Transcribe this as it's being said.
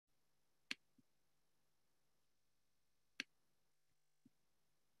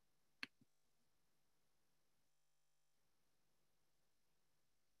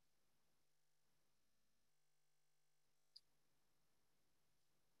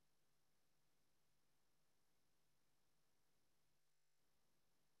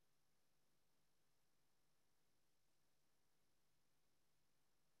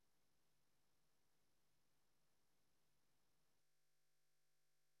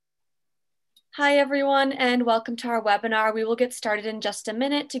Hi, everyone, and welcome to our webinar. We will get started in just a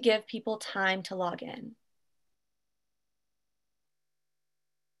minute to give people time to log in.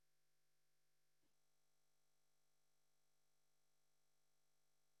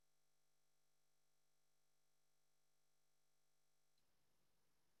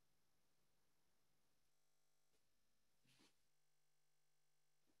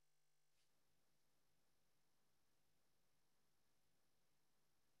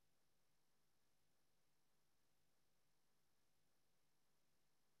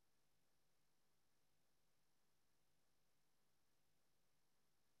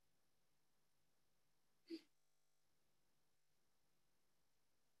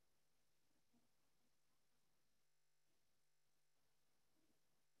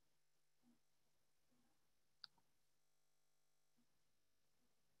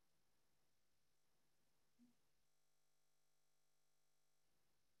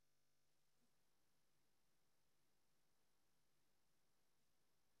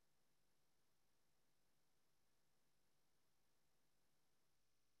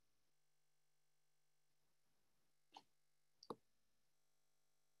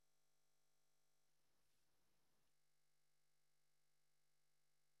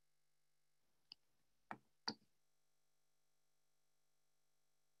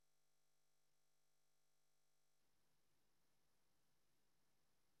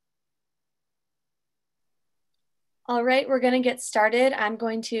 All right, we're going to get started. I'm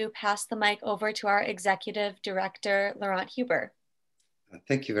going to pass the mic over to our Executive Director, Laurent Huber.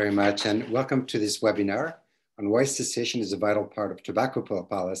 Thank you very much, and welcome to this webinar on why cessation is a vital part of tobacco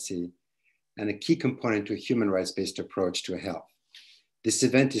policy and a key component to a human rights-based approach to health. This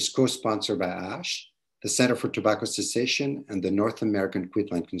event is co-sponsored by ASH, the Center for Tobacco Cessation, and the North American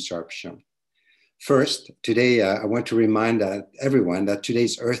Quitline Consortium. First, today I want to remind everyone that today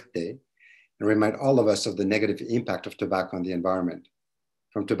is Earth Day, and remind all of us of the negative impact of tobacco on the environment.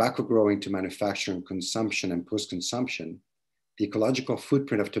 From tobacco growing to manufacturing, consumption, and post-consumption, the ecological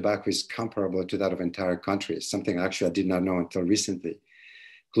footprint of tobacco is comparable to that of entire countries, something actually I did not know until recently.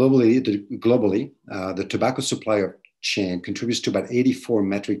 Globally, the tobacco supply chain contributes to about 84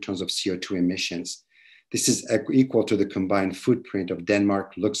 metric tons of CO2 emissions. This is equal to the combined footprint of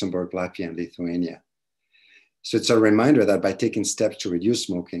Denmark, Luxembourg, Latvia, and Lithuania. So it's a reminder that by taking steps to reduce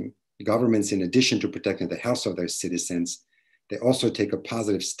smoking, governments, in addition to protecting the health of their citizens, they also take a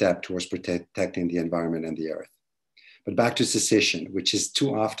positive step towards protecting the environment and the earth. But back to cessation, which is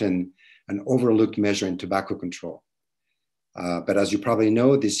too often an overlooked measure in tobacco control. But as you probably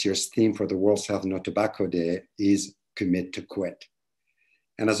know, this year's theme for the World Health No Tobacco Day is Commit to Quit.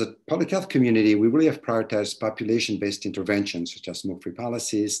 And as a public health community, we really have prioritized population-based interventions such as smoke-free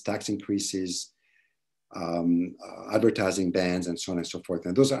policies, tax increases, advertising bans, and so on and so forth.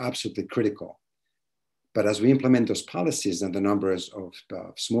 And those are absolutely critical. But as we implement those policies and the numbers of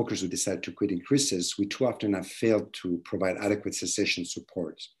smokers who decide to quit increases, we too often have failed to provide adequate cessation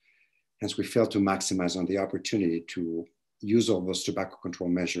support. Hence, we fail to maximize on the opportunity to use all those tobacco control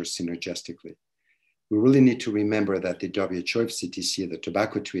measures synergistically. We really need to remember that the WHO FCTC, the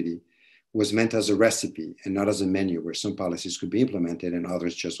Tobacco Treaty, was meant as a recipe and not as a menu where some policies could be implemented and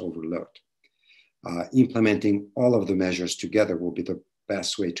others just overlooked. Implementing all of the measures together will be the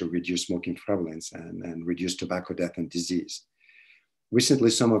best way to reduce smoking prevalence and reduce tobacco death and disease.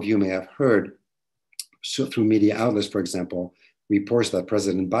 Recently, some of you may have heard through media outlets, for example, reports that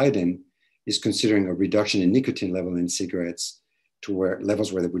President Biden is considering a reduction in nicotine level in cigarettes to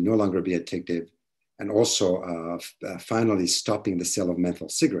levels where they would no longer be addictive, and also finally stopping the sale of menthol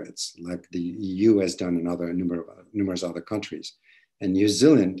cigarettes, like the EU has done in numerous other countries. And New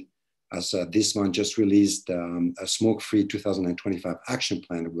Zealand, as this month just released a smoke-free 2025 action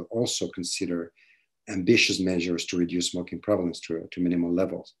plan that will also consider ambitious measures to reduce smoking prevalence to minimal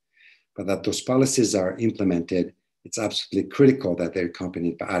levels. But that those policies are implemented, it's absolutely critical that they're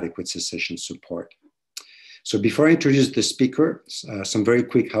accompanied by adequate cessation support. So before I introduce the speaker, some very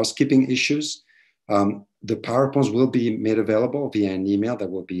quick housekeeping issues. The PowerPoints will be made available via an email that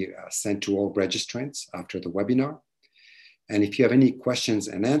will be sent to all registrants after the webinar. And if you have any questions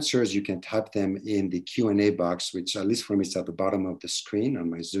and answers, you can type them in the Q&A box, which at least for me is at the bottom of the screen on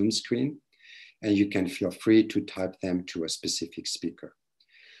my Zoom screen. And you can feel free to type them to a specific speaker.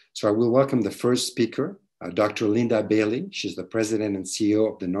 So I will welcome the first speaker, Dr. Linda Bailey. She's the president and CEO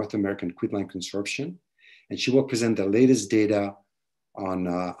of the North American Quitline Consortium. And she will present the latest data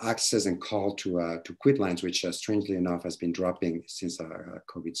on access and call to quitlines, which strangely enough has been dropping since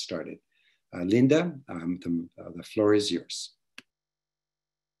COVID started. Linda, the floor is yours.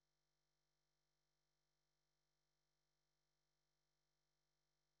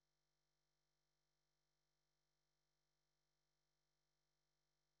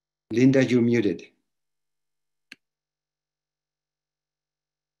 Linda, you're muted.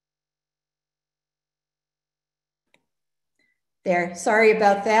 There, sorry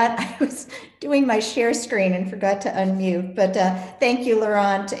about that. I was doing my share screen and forgot to unmute, but thank you,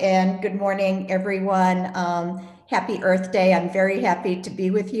 Laurent, and good morning, everyone. Happy Earth Day. I'm very happy to be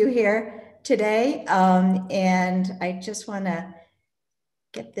with you here today. And I just want to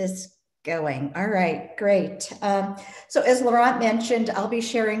get this going. All right, great. So as Laurent mentioned, I'll be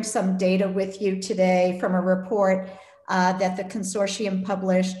sharing some data with you today from a report that the consortium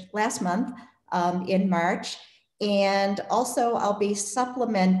published last month in March. And also I'll be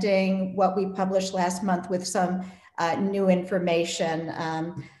supplementing what we published last month with some new information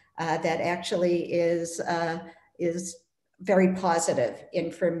that actually is very positive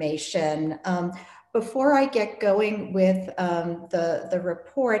information. Before I get going with the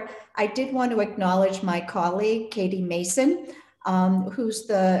report, I did want to acknowledge my colleague, Katie Mason, who's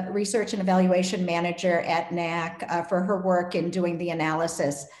the Research and Evaluation Manager at NAC for her work in doing the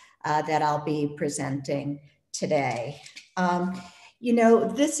analysis that I'll be presenting today. You know,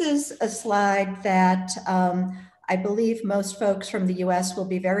 this is a slide that I believe most folks from the US will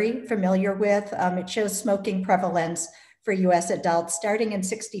be very familiar with. It shows smoking prevalence for US adults starting in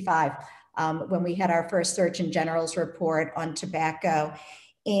 65. When we had our first Surgeon General's report on tobacco.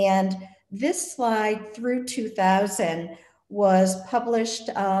 And this slide through 2000 was published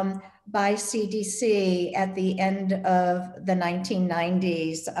by CDC at the end of the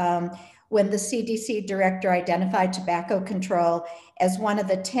 1990s when the CDC director identified tobacco control as one of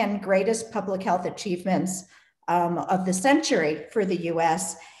the 10 greatest public health achievements of the century for the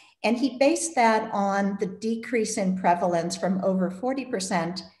US. And he based that on the decrease in prevalence from over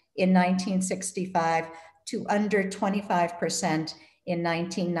 40% in 1965 to under 25% in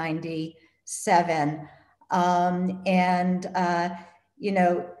 1997. You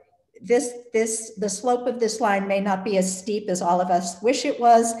know, the slope of this line may not be as steep as all of us wish it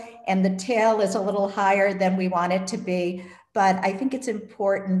was, and the tail is a little higher than we want it to be. But I think it's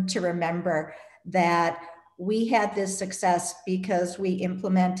important to remember that we had this success because we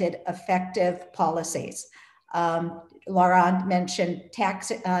implemented effective policies. Laurent mentioned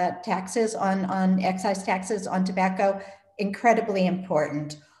taxes on excise taxes on tobacco, incredibly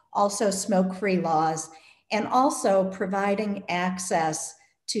important. Also smoke-free laws, and also providing access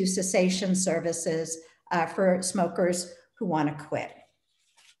to cessation services for smokers who want to quit.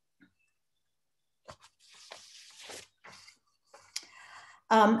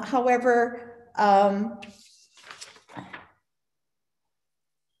 However,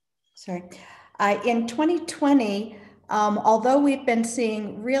 in 2020, although we've been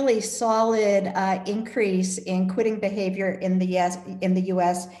seeing really solid increase in quitting behavior in the US,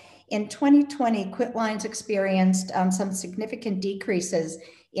 in 2020, quitlines experienced some significant decreases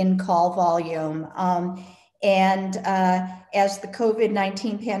in call volume. As the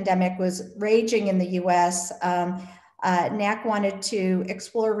COVID-19 pandemic was raging in the US, NAC wanted to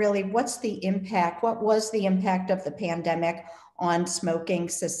explore really what was the impact of the pandemic on smoking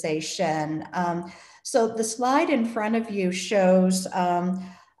cessation. So the slide in front of you shows a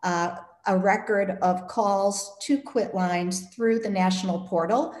record of calls to quitlines through the national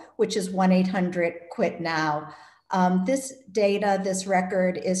portal, which is 1-800-QUIT-NOW. This data, this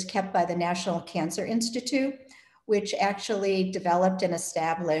record is kept by the National Cancer Institute, which actually developed and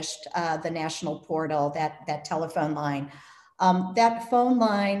established the national portal, that telephone line. That phone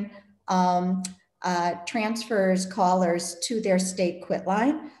line transfers callers to their state quit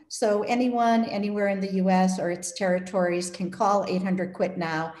line. So anyone, anywhere in the US or its territories can call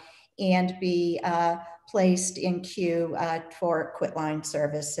 800-QUIT-NOW and be placed in queue for quitline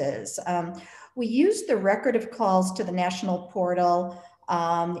services. We use the record of calls to the national portal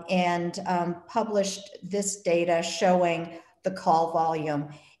and published this data showing the call volume.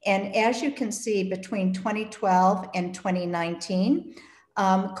 And as you can see, between 2012 and 2019,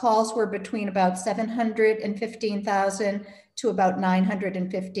 calls were between about 715,000 to about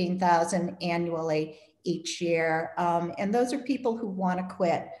 915,000 annually each year. And those are people who want to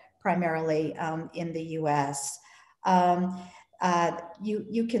quit primarily in the US.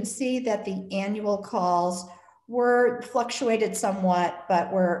 You can see that the annual calls were fluctuated somewhat,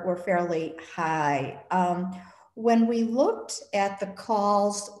 but were fairly high. When we looked at the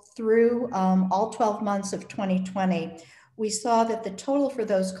calls through all 12 months of 2020, we saw that the total for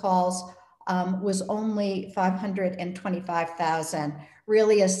those calls was only 525,000,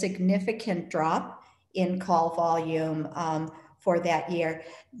 really a significant drop in call volume for that year.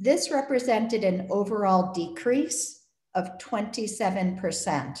 This represented an overall decrease of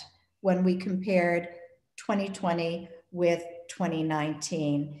 27% when we compared 2020 with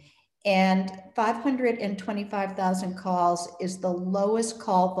 2019. And 525,000 calls is the lowest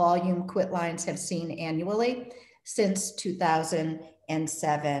call volume Quitlines have seen annually since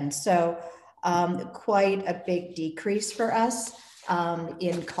 2007. So quite a big decrease for us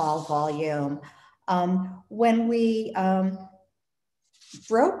in call volume. When we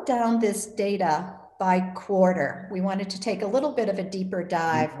broke down this data by quarter, we wanted to take a little bit of a deeper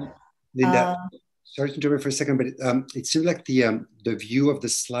dive. Linda, sorry to interrupt for a second, but it seems like the view of the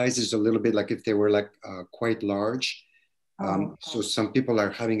slides is a little bit like if they were like quite large. So some people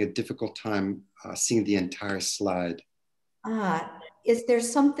are having a difficult time seeing the entire slide. Is there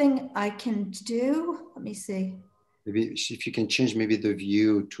something I can do? Let me see. Maybe if you can change maybe the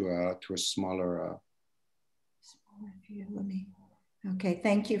view to a smaller. Smaller view. Let me. Okay,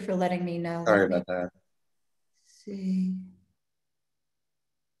 thank you for letting me know. Sorry about that. See.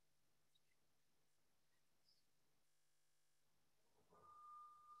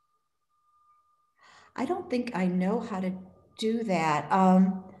 I don't think I know how to do that.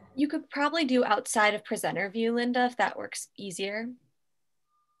 You could probably do outside of presenter view, Linda, if that works easier.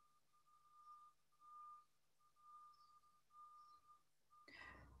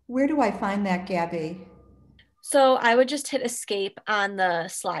 Where do I find that, Gabby? So I would just hit escape on the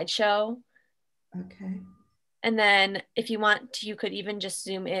slideshow. Okay. And then if you want to, you could even just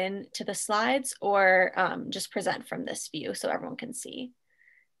zoom in to the slides or just present from this view so everyone can see.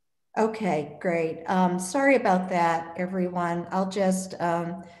 Okay, great. Sorry about that, everyone. I'll just,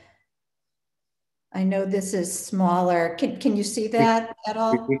 I know this is smaller. Can you see that at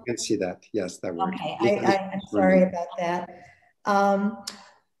all? We can see that. Yes, that works. Okay, I'm sorry about that.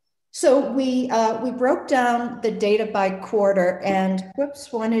 So we broke down the data by quarter and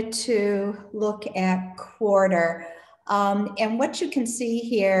wanted to look at quarter. And what you can see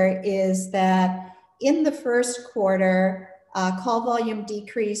here is that in the first quarter, call volume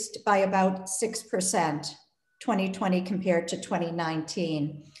decreased by about 6%, 2020 compared to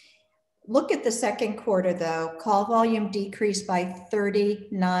 2019. Look at the second quarter though, call volume decreased by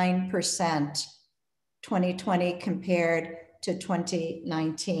 39%, 2020 compared to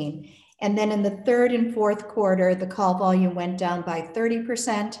 2019. And then in the third and fourth quarter, the call volume went down by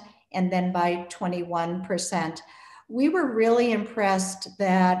 30% and then by 21%. We were really impressed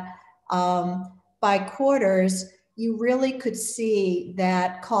that by quarters, you really could see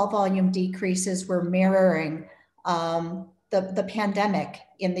that call volume decreases were mirroring the pandemic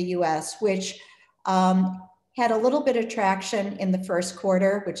in the US, which had a little bit of traction in the first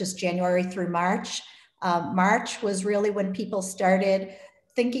quarter, which is January through March. March was really when people started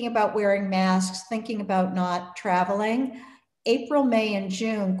thinking about wearing masks, thinking about not traveling. April, May, and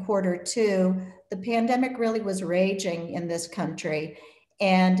June, quarter two, the pandemic really was raging in this country.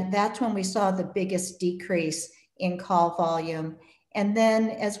 And that's when we saw the biggest decrease in call volume. And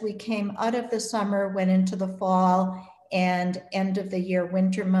then as we came out of the summer, went into the fall and end of the year,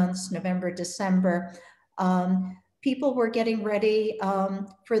 winter months, November, December, people were getting ready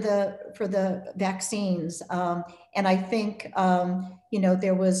for the vaccines. And I think,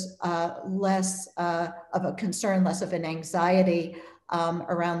 there was less of a concern, less of an anxiety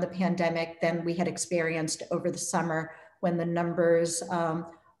around the pandemic than we had experienced over the summer when the numbers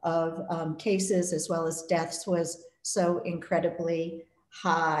of cases as well as deaths was so incredibly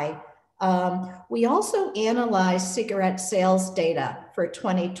high. We also analyzed cigarette sales data for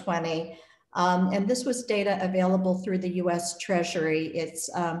 2020. And this was data available through the US Treasury. It's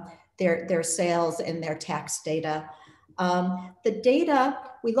their sales and their tax data. The data,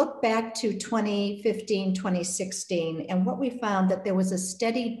 we look back to 2015, 2016, and what we found that there was a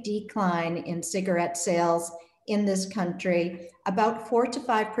steady decline in cigarette sales in this country, about 4 to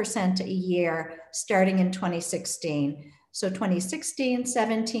 5% a year, starting in 2016. So 2016,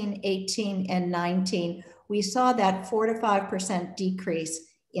 17, 18, and 19, we saw that 4 to 5% decrease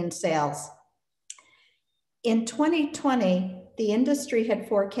in sales. In 2020, the industry had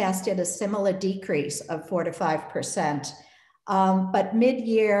forecasted a similar decrease of 4 to 5%, but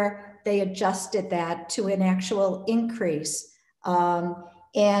mid-year, they adjusted that to an actual increase.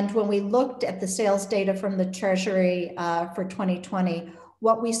 And when we looked at the sales data from the Treasury for 2020,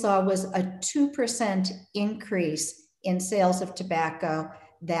 what we saw was a 2% increase in sales of tobacco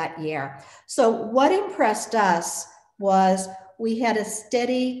that year. So what impressed us was we had a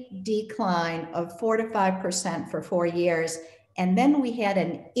steady decline of 4 to 5% for 4 years, and then we had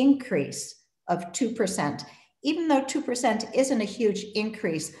an increase of 2%. Even though 2% isn't a huge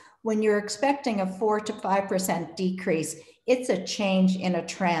increase, when you're expecting a 4 to 5% decrease, it's a change in a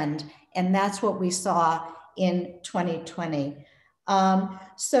trend, and that's what we saw in 2020.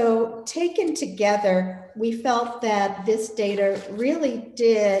 So taken together, we felt that this data really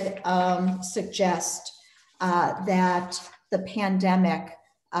did suggest that the pandemic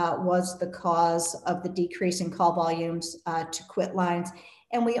was the cause of the decrease in call volumes to quitlines.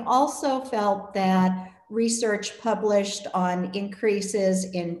 And we also felt that research published on increases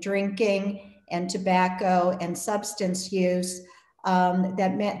in drinking and tobacco and substance use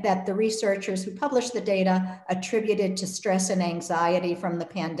that meant that the researchers who published the data attributed to stress and anxiety from the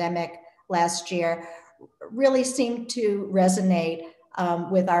pandemic last year really seemed to resonate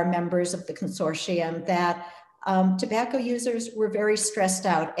with our members of the consortium, that tobacco users were very stressed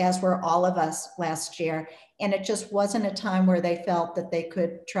out, as were all of us last year. And it just wasn't a time where they felt that they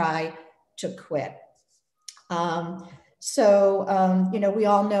could try to quit. You know, we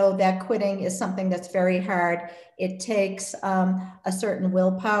all know that quitting is something that's very hard. It takes a certain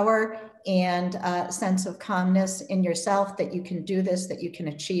willpower and a sense of calmness in yourself that you can do this, that you can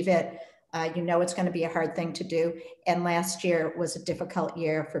achieve it. You know it's going to be a hard thing to do. And last year was a difficult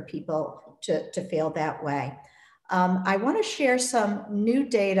year for people to feel that way. I want to share some new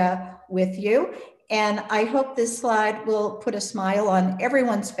data with you, and I hope this slide will put a smile on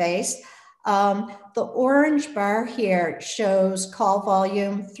everyone's face. The orange bar here shows call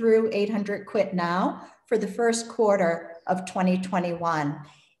volume through 800 Quit Now for the first quarter of 2021.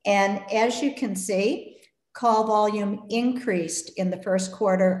 And as you can see, call volume increased in the first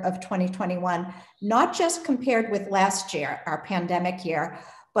quarter of 2021, not just compared with last year, our pandemic year,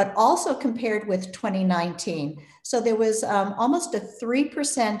 but also compared with 2019. So there was almost a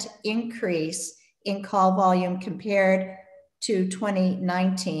 3% increase in call volume compared to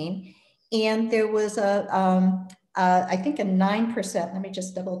 2019. And there was I think a 9%, let me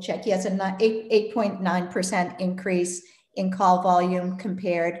just double check. Yes, an 8.9% increase in call volume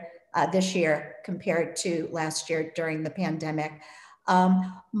compared this year compared to last year during the pandemic.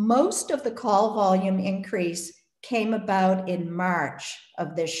 Most of the call volume increase came about in March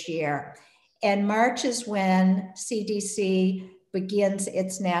of this year. And March is when CDC begins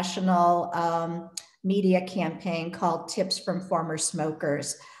its national media campaign called Tips from Former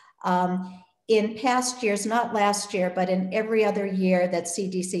Smokers. In past years, not last year, but in every other year that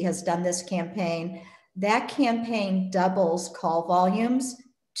CDC has done this campaign, that campaign doubles call volumes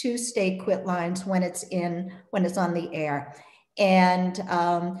to state quit lines when it's on the air. And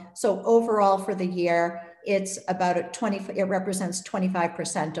so overall for the year, it's about it represents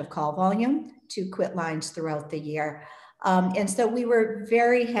 25% of call volume to quit lines throughout the year. And so we were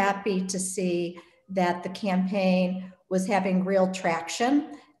very happy to see that the campaign was having real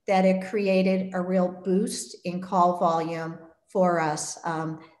traction, that it created a real boost in call volume for us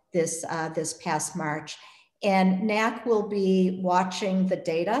this past March. And NAQ will be watching the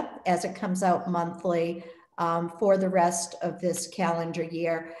data as it comes out monthly for the rest of this calendar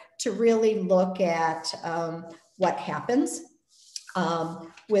year to really look at what happens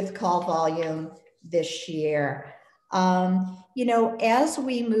with call volume this year. You know, as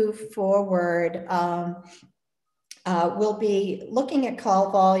we move forward, we'll be looking at call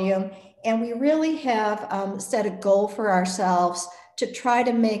volume, and we really have set a goal for ourselves to try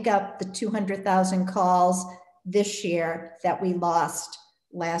to make up the 200,000 calls this year that we lost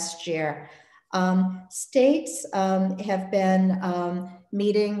last year. States have been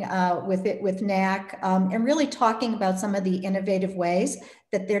meeting with NAQ and really talking about some of the innovative ways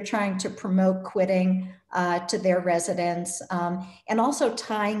that they're trying to promote quitting to their residents, and also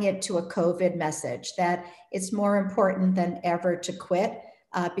tying it to a COVID message that it's more important than ever to quit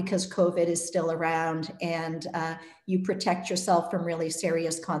because COVID is still around, and you protect yourself from really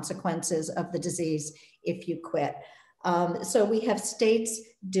serious consequences of the disease if you quit. So we have states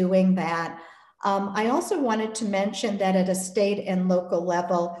doing that. I also wanted to mention that at a state and local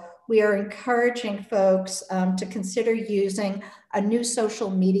level, we are encouraging folks to consider using a new social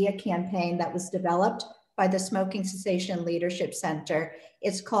media campaign that was developed by the Smoking Cessation Leadership Center.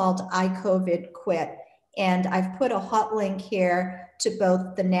 It's called iCOVID Quit. And I've put a hot link here to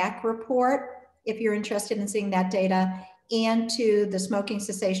both the NAQ report, if you're interested in seeing that data, and to the Smoking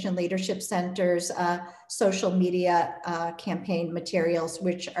Cessation Leadership Center's social media campaign materials,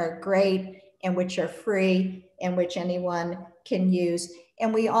 which are great and which are free and which anyone can use.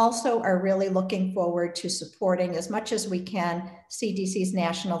 And we also are really looking forward to supporting as much as we can CDC's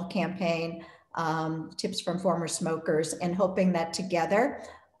national campaign, Tips from Former Smokers, and hoping that together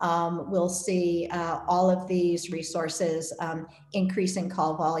we'll see all of these resources increasing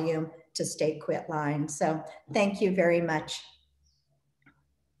call volume to state quit lines. So thank you very much.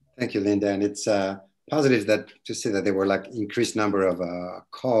 Thank you, Linda. And it's positive that to see that there were like increased number of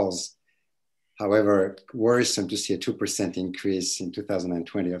calls. However, worrisome to see a 2% increase in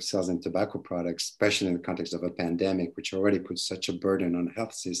 2020 of sales in tobacco products, especially in the context of a pandemic, which already puts such a burden on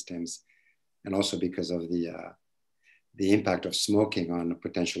health systems, and also because of the impact of smoking on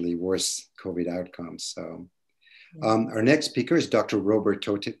potentially worse COVID outcomes. So our next speaker is Dr. Robert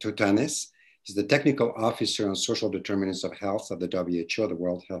Totanes. He's the Technical Officer on Social Determinants of Health of the WHO, the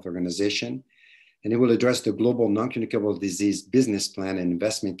World Health Organization, and he will address the global non-communicable disease business plan and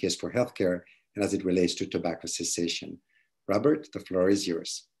investment case for healthcare and as it relates to tobacco cessation. Robert, the floor is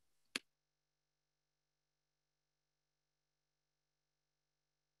yours.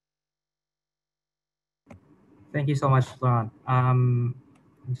 Thank you so much, Laurent. I'm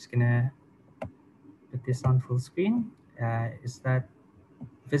just gonna put this on full screen. Is that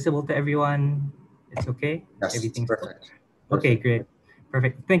visible to everyone? It's okay? Yes, Everything's perfect. Okay, great.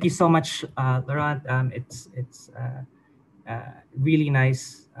 Perfect. Thank you so much, Laurent. It's really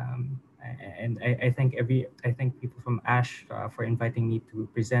nice. And I thank people from ASH for inviting me to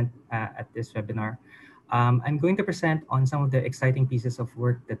present at this webinar. I'm going to present on some of the exciting pieces of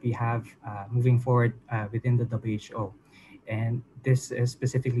work that we have moving forward within the WHO. And this is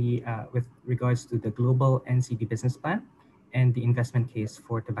specifically with regards to the global NCD business plan and the investment case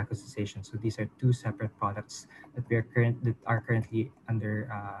for tobacco cessation. So these are two separate products that are currently under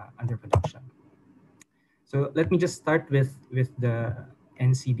production. So let me just start with the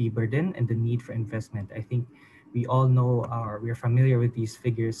NCD burden and the need for investment. I think we all know, or we're familiar with these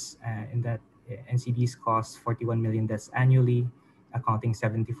figures in that NCDs cost 41 million deaths annually, accounting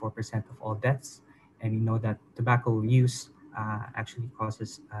 74% of all deaths. And we know that tobacco use actually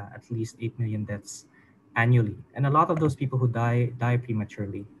causes at least 8 million deaths annually. And a lot of those people who die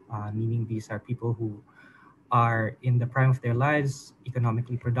prematurely, meaning these are people who are in the prime of their lives,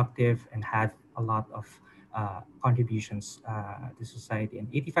 economically productive, and have a lot of contributions to society. And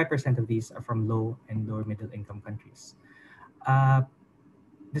 85% of these are from low and lower middle income countries.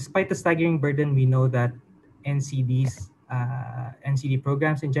 Despite the staggering burden, we know that NCD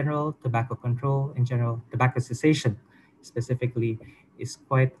programs in general, tobacco control in general, tobacco cessation specifically, is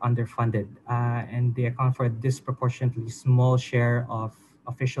quite underfunded, and they account for a disproportionately small share of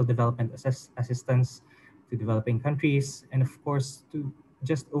official development assistance to developing countries, and of course to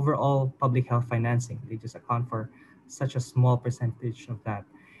just overall public health financing. They just account for such a small percentage of that.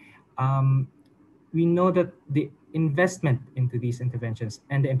 We know that the investment into these interventions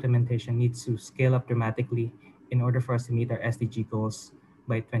and the implementation needs to scale up dramatically in order for us to meet our SDG goals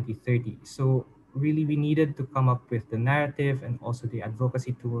by 2030. So really we needed to come up with the narrative and also the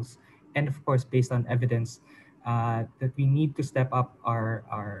advocacy tools, and of course based on evidence that we need to step up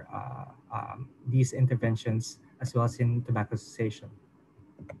these interventions as well as in tobacco cessation.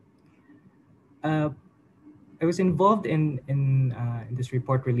 I was involved in this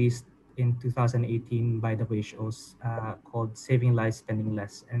report released in 2018 by WHO's called Saving Lives, Spending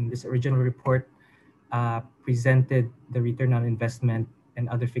Less. And this original report presented the return on investment and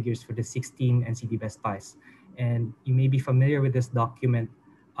other figures for the 16 NCD best buys. And you may be familiar with this document,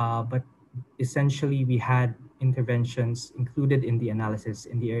 but essentially we had interventions included in the analysis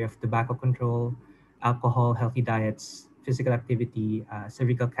in the area of tobacco control, alcohol, healthy diets, physical activity,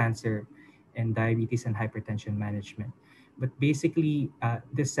 cervical cancer, and diabetes and hypertension management. But basically,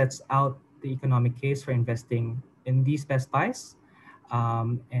 this sets out the economic case for investing in these best buys.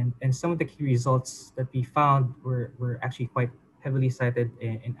 And some of the key results that we found were actually quite heavily cited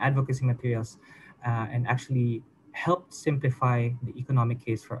in advocacy materials and actually helped simplify the economic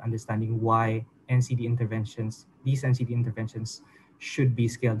case for understanding why these NCD interventions should be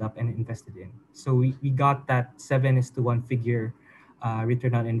scaled up and invested in. So we got that 7:1 figure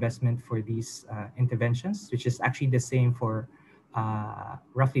return on investment for these interventions, which is actually the same for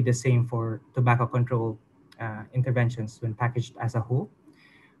roughly the same for tobacco control interventions when packaged as a whole.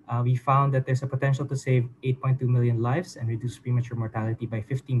 We found that there's a potential to save 8.2 million lives and reduce premature mortality by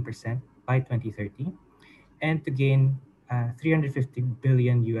 15% by 2030, and to gain $350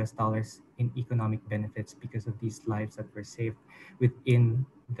 billion in economic benefits because of these lives that were saved within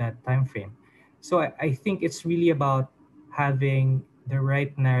that time frame. So I think it's really about having the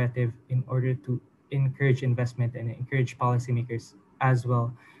right narrative in order to encourage investment and encourage policymakers as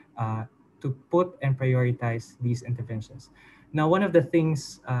well to put and prioritize these interventions. Now, one of the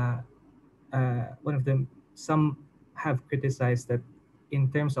things, some have criticized that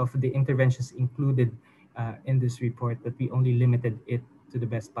in terms of the interventions included in this report, that we only limited it to the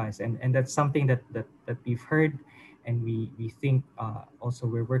best buys. And that's something that we've heard, and we think also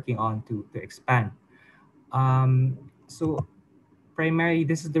we're working on to expand. So primarily,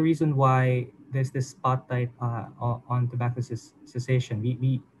 this is the reason why there's this spotlight on tobacco cessation.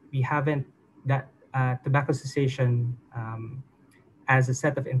 We haven't that tobacco cessation as a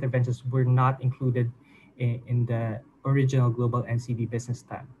set of interventions were not included in the original global NCD business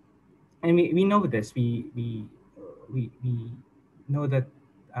plan. And we know this. We know that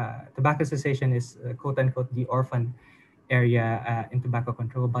tobacco cessation is quote unquote the orphan area in tobacco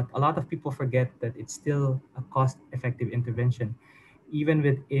control, but a lot of people forget that it's still a cost-effective intervention. Even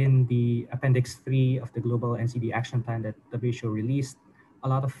within the Appendix 3 of the Global NCD Action Plan that WHO released, a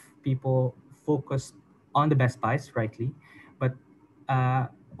lot of people focused on the best buys, rightly, but uh,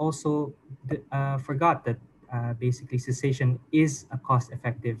 also forgot that basically cessation is a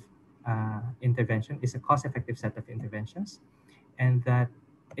cost-effective intervention, is a cost-effective set of interventions, and that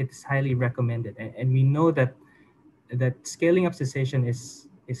it's highly recommended. And we know that scaling up cessation is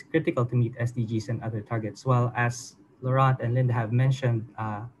critical to meet SDGs and other targets. While as Laurent and Linda have mentioned,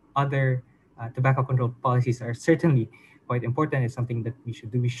 other tobacco control policies are certainly quite important. It's something that we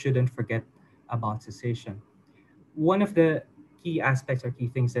should do. We shouldn't forget about cessation. One of the key aspects or key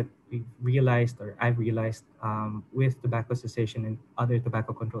things that we've realized or I've realized with tobacco cessation and other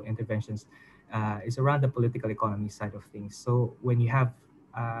tobacco control interventions is around the political economy side of things. So when you have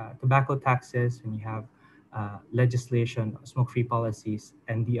tobacco taxes, when you have legislation, smoke-free policies,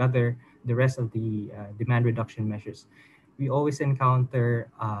 and the rest of the demand reduction measures, we always encounter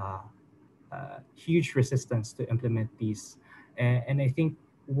huge resistance to implement these. And I think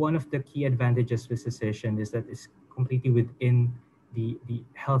one of the key advantages with cessation is that it's completely within the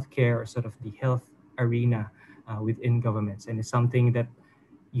healthcare or sort of the health arena within governments. And it's something that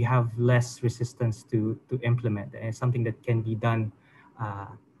you have less resistance to implement. And it's something that can be done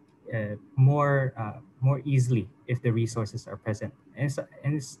more easily if the resources are present. And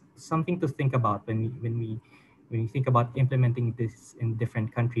it's something to think about when we think about implementing this in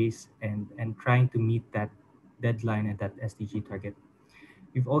different countries and trying to meet that deadline and that SDG target.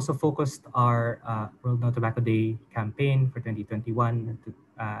 We've also focused our World No Tobacco Day campaign for 2021 to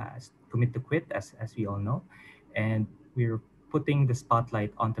commit to quit, as we all know. And we're putting the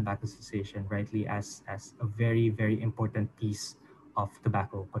spotlight on tobacco cessation rightly as a very, very important piece of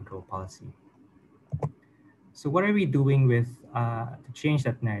tobacco control policy. So what are we doing with to change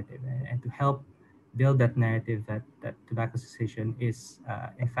that narrative and to help build that narrative that tobacco cessation is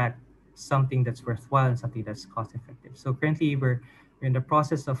in fact something that's worthwhile and something that's cost effective? So currently we're in the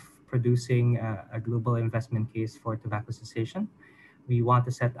process of producing a global investment case for tobacco cessation. We want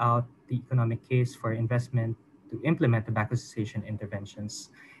to set out the economic case for investment to implement tobacco cessation interventions.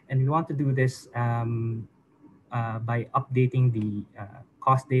 And we want to do this by updating the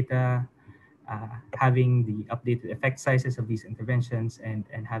cost data, having the updated effect sizes of these interventions, and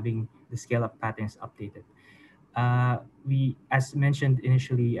having the scale-up patterns updated. As mentioned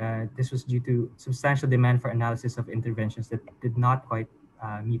initially, this was due to substantial demand for analysis of interventions that did not quite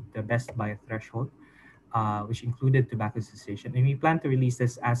meet the best buy threshold, which included tobacco cessation. And we plan to release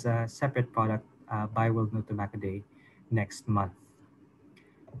this as a separate product by World No Tobacco Day next month.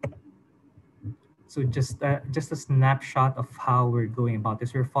 So just a snapshot of how we're going about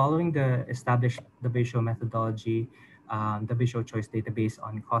this. We're following the established WHO methodology, WHO choice database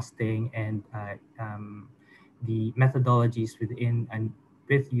on costing, and the methodologies within and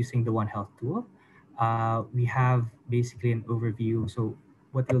with using the One Health tool. We have basically an overview. So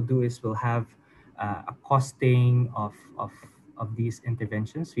what we'll do is we'll have a costing of these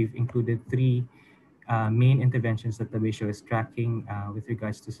interventions. We've included three main interventions that the WHO is tracking with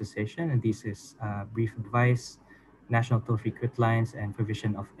regards to cessation, and this is brief advice, national toll-free quitlines, and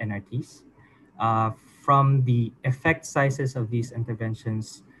provision of NRTs. From the effect sizes of these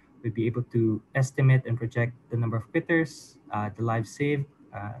interventions, we'll be able to estimate and project the number of quitters, the lives saved,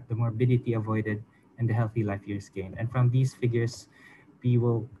 the morbidity avoided, and the healthy life years gained. And from these figures, we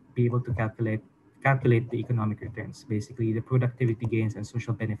will be able to calculate the economic returns, basically the productivity gains and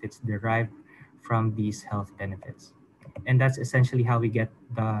social benefits derived from these health benefits. And that's essentially how we get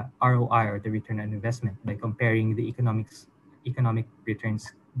the ROI, or the return on investment, by comparing the economic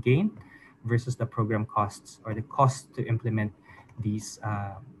returns gained versus the program costs, or the cost to implement these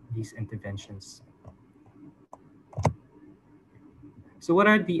interventions. So what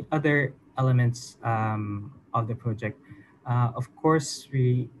are the other elements of the project? Of course,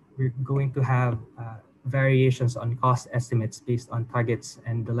 we're going to have variations on cost estimates based on targets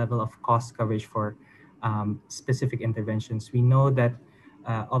and the level of cost coverage for specific interventions. We know that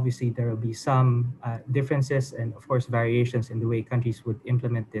obviously there will be some differences and of course variations in the way countries would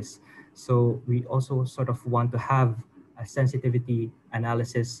implement this. So we also sort of want to have a sensitivity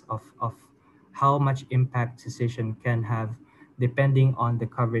analysis of how much impact cessation can have depending on the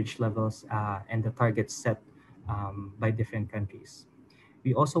coverage levels and the targets set by different countries.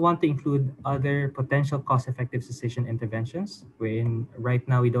 We also want to include other potential cost-effective cessation interventions, wherein right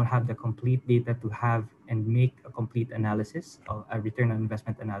now we don't have the complete data to have and make a complete analysis, or a return on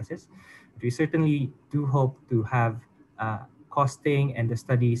investment analysis. But we certainly do hope to have costing and the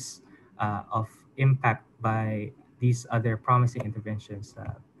studies of impact by these other promising interventions.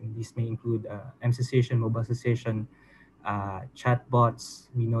 And these may include M-cessation, mobile cessation,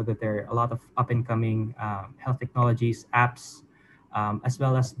 chatbots. We know that there are a lot of up-and-coming health technologies, apps, as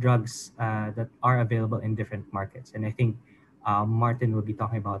well as drugs that are available in different markets. And I think Martin will be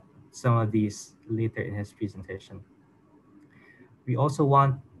talking about some of these later in his presentation. We also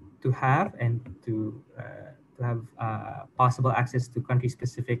want to have possible access to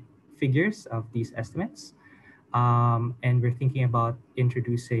country-specific figures of these estimates. And we're thinking about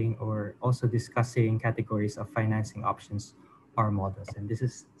introducing or also discussing categories of financing options or models. And this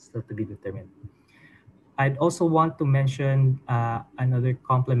is still to be determined. I'd also want to mention another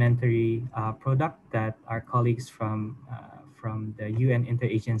complementary product that our colleagues from the UN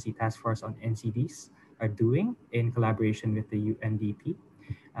Interagency Task Force on NCDs are doing in collaboration with the UNDP.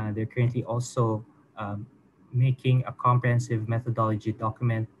 They're currently also making a comprehensive methodology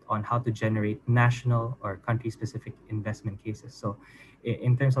document on how to generate national or country-specific investment cases. So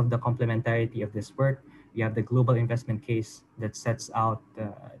in terms of the complementarity of this work, we have the global investment case that sets out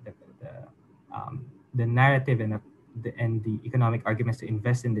the narrative and the economic arguments to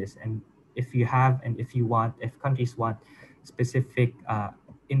invest in this. And if countries want specific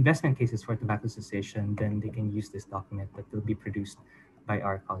investment cases for tobacco cessation, then they can use this document that will be produced by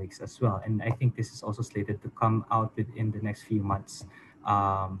our colleagues as well. And I think this is also slated to come out within the next few months,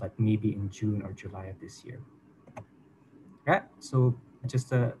 but maybe in June or July of this year. Right, so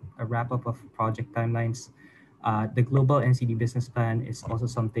just a wrap up of project timelines. The global NCD business plan is also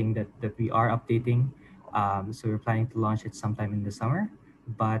something that we are updating. So we're planning to launch it sometime in the summer,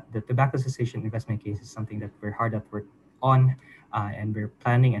 but the tobacco cessation investment case is something that we're hard at work on, and we're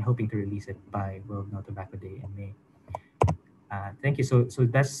planning and hoping to release it by World No Tobacco Day in May. Thank you. So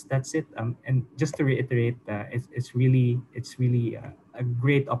that's it. And just to reiterate, it's really a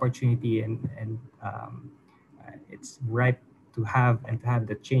great opportunity, and it's ripe to have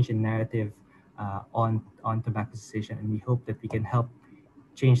the change in narrative on tobacco cessation, and we hope that we can help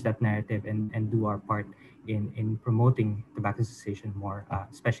change that narrative and do our part in promoting tobacco cessation more,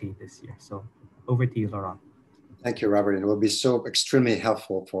 especially this year. So over to you, Laurent. Thank you, Robert. And it will be so extremely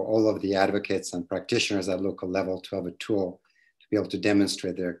helpful for all of the advocates and practitioners at local level to have a tool to be able to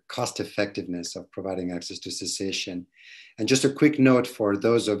demonstrate their cost effectiveness of providing access to cessation. And just a quick note for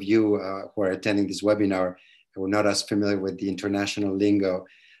those of you who are attending this webinar who are not as familiar with the international lingo,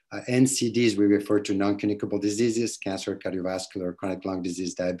 NCDs, we refer to non-communicable diseases, cancer, cardiovascular, chronic lung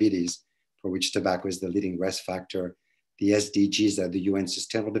disease, diabetes, for which tobacco is the leading risk factor. The SDGs are the UN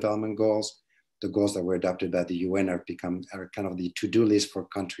Sustainable Development Goals. The goals that were adopted by the UN are kind of the to-do list for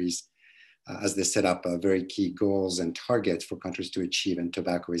countries as they set up very key goals and targets for countries to achieve, and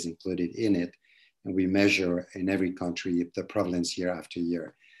tobacco is included in it. And we measure in every country the prevalence year after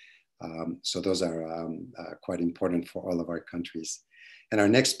year. So those are quite important for all of our countries. And our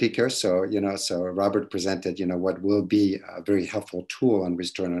next speaker, so Robert presented, what will be a very helpful tool on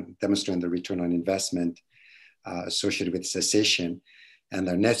demonstrating the return on investment associated with cessation. And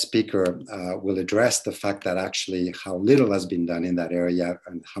our next speaker will address the fact that actually how little has been done in that area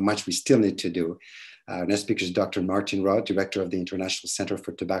and how much we still need to do. Our next speaker is Dr. Martin Roth, Director of the International Center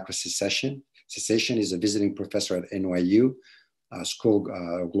for Tobacco Cessation. Cessation is a visiting professor at NYU School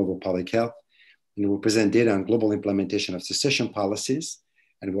of Global Public Health. And will present data on global implementation of cessation policies.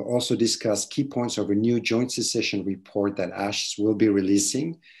 And we'll also discuss key points of a new joint cessation report that ASH will be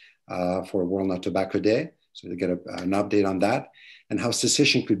releasing for World No Tobacco Day. So we'll get an update on that, and how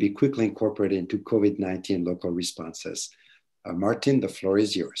cessation could be quickly incorporated into COVID-19 local responses. Martin, the floor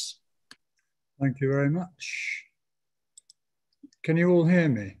is yours. Thank you very much. Can you all hear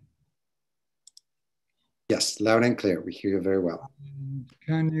me? Yes, loud and clear. We hear you very well.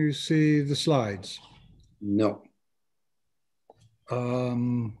 Can you see the slides? No.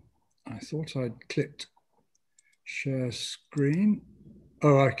 I thought I'd clicked share screen.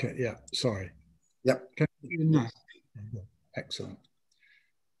 Oh, okay. Yeah, sorry. Yep. Can you see now? Excellent.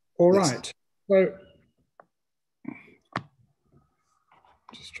 All right. So,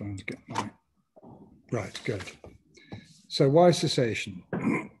 just trying to get my, right, good. So why cessation?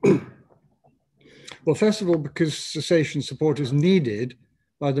 Well, first of all, because cessation support is needed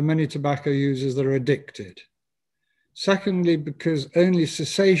by the many tobacco users that are addicted. Secondly, because only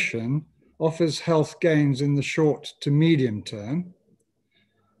cessation offers health gains in the short to medium term.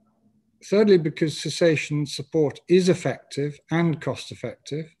 Thirdly, because cessation support is effective and cost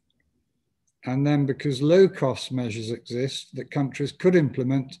effective. And then because low cost measures exist that countries could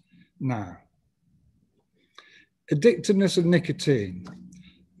implement now. Addictiveness of nicotine.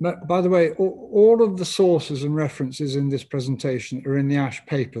 By the way, all of the sources and references in this presentation are in the ASH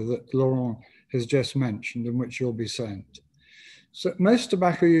paper that Laurent has just mentioned and which you'll be sent. So most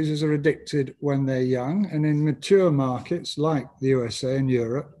tobacco users are addicted when they're young, and in mature markets like the USA and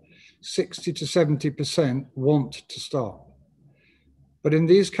Europe, 60 to 70% want to stop. But in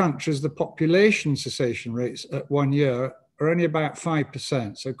these countries, the population cessation rates at 1 year are only about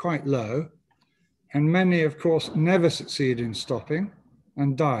 5%, so quite low. And many, of course, never succeed in stopping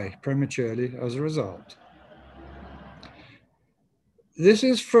and die prematurely as a result. This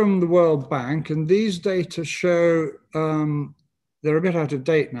is from the World Bank, and these data show, they're a bit out of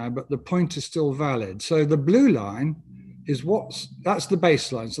date now, but the point is still valid. So the blue line is that's the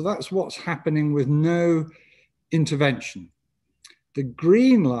baseline. So that's what's happening with no intervention. The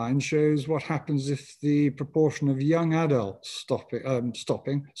green line shows what happens if the proportion of young adults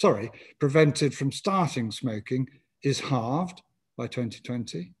prevented from starting smoking is halved by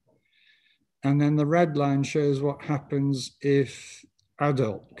 2020. And then the red line shows what happens if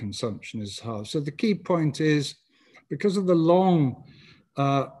adult consumption is halved. So the key point is, because of the long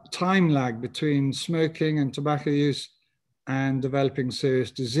time lag between smoking and tobacco use and developing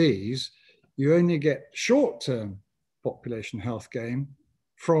serious disease, you only get short-term population health gain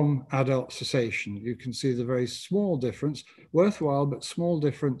from adult cessation. You can see the very small difference, worthwhile but small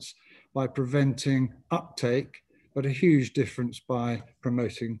difference by preventing uptake, but a huge difference by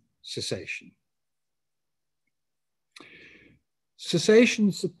promoting cessation.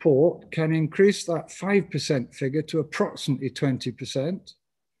 Cessation support can increase that 5% figure to approximately 20%,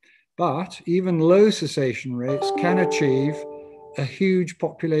 but even low cessation rates can achieve a huge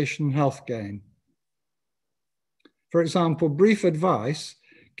population health gain. For example, brief advice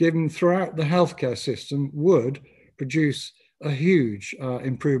given throughout the healthcare system would produce a huge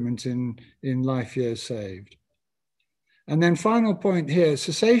improvement in life years saved. And then final point here,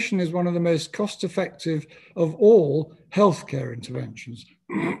 cessation is one of the most cost-effective of all healthcare interventions.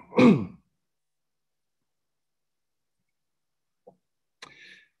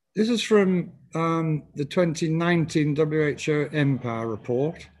 This is from the 2019 WHO MPOWER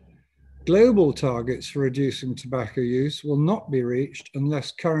report. Global targets for reducing tobacco use will not be reached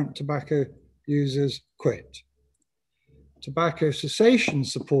unless current tobacco users quit. Tobacco cessation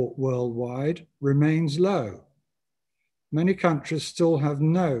support worldwide remains low. Many countries still have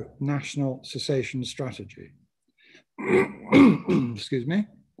no national cessation strategy. Excuse me.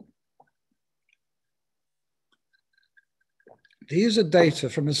 These are data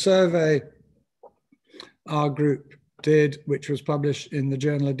from a survey our group did, which was published in the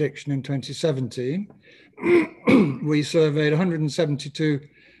journal Addiction in 2017. We surveyed 172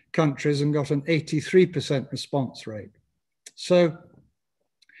 countries and got an 83% response rate. So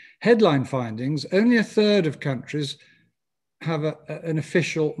headline findings, only a third of countries have an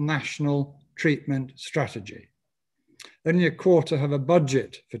official national treatment strategy. Only a quarter have a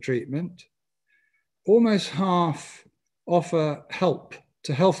budget for treatment. Almost half offer help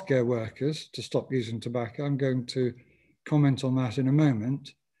to healthcare workers to stop using tobacco. I'm going to comment on that in a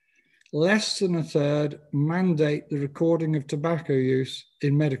moment. Less than a third mandate the recording of tobacco use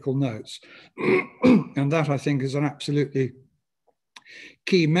in medical notes. And that, I think, is an absolutely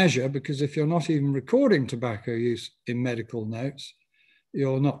key measure, because if you're not even recording tobacco use in medical notes,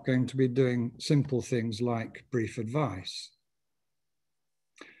 you're not going to be doing simple things like brief advice.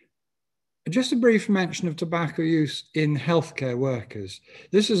 Just a brief mention of tobacco use in healthcare workers.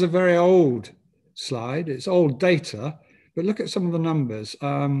 This is a very old slide. It's old data, but look at some of the numbers.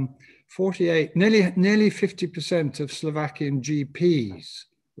 48, nearly 50% of Slovakian GPs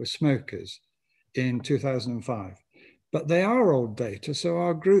were smokers in 2005. But they are old data, so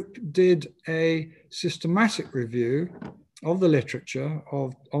our group did a systematic review of the literature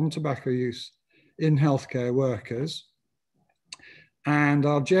on tobacco use in healthcare workers. And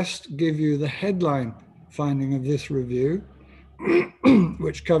I'll just give you the headline finding of this review,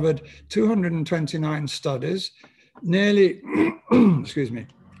 which covered 229 studies, nearly, excuse me,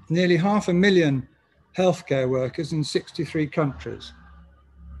 nearly 500,000 healthcare workers in 63 countries.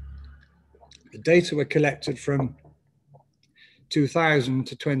 The data were collected from 2000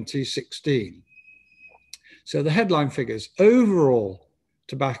 to 2016. So the headline figures: overall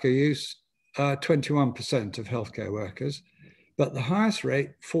tobacco use, 21% of healthcare workers, but the highest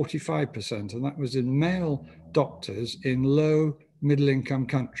rate, 45%, and that was in male doctors in low middle income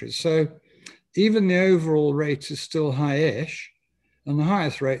countries. So even the overall rate is still high-ish, and the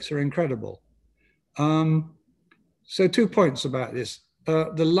highest rates are incredible. So 2 points about this.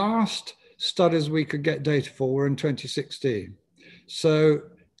 The last studies we could get data for were in 2016. So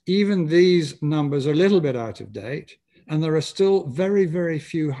even these numbers are a little bit out of date, and there are still very, very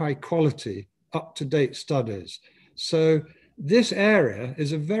few high quality, up-to-date studies. So this area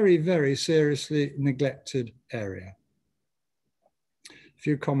is a very, very seriously neglected area. A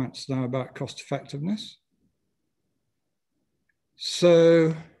few comments now about cost effectiveness.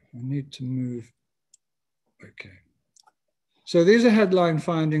 So I need to move, okay. So these are headline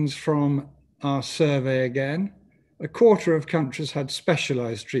findings from our survey again. A quarter of countries had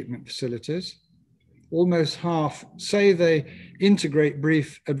specialized treatment facilities. Almost half say they integrate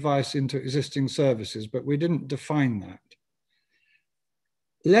brief advice into existing services, but we didn't define that.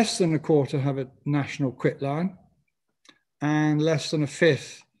 Less than a quarter have a national quitline, and less than a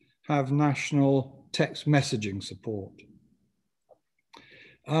fifth have national text messaging support.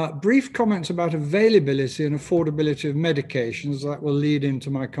 Brief comments about availability and affordability of medications that will lead into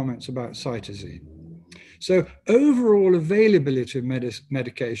my comments about cytosine. So overall availability of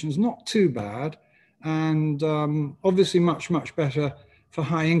medications, not too bad, and obviously much, much better for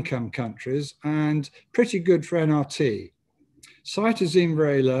high income countries and pretty good for NRT. Cytosine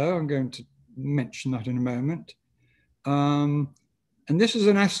very low, I'm going to mention that in a moment. And this is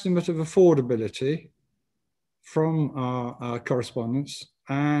an estimate of affordability from our correspondents.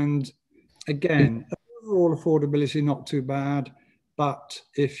 And again, overall affordability, not too bad. But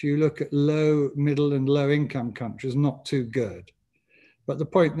if you look at low, middle and low income countries, not too good. But the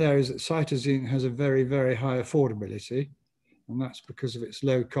point there is that cytosine has a very, very high affordability, and that's because of its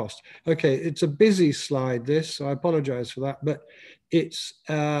low cost. Okay, it's a busy slide, this, so I apologize for that, but it's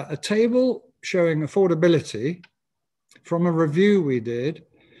a table showing affordability from a review we did,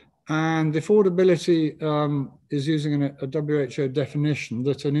 and the affordability is using a WHO definition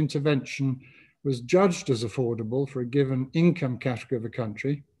that an intervention was judged as affordable for a given income category of a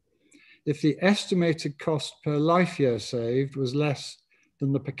country if the estimated cost per life year saved was less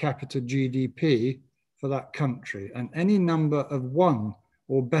than the per capita GDP for that country. And any number of 1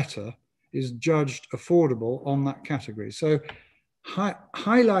 or better is judged affordable on that category. So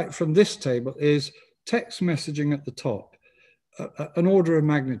highlight from this table is text messaging at the top, an order of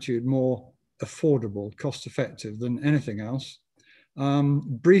magnitude more affordable, cost effective than anything else.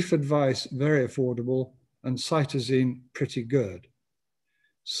 Brief advice, very affordable, and cytosine, pretty good.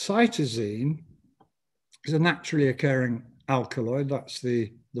 Cytosine is a naturally occurring alkaloid, that's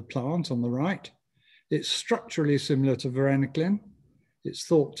the plant on the right. It's structurally similar to varenicline. It's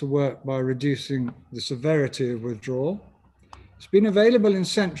thought to work by reducing the severity of withdrawal. It's been available in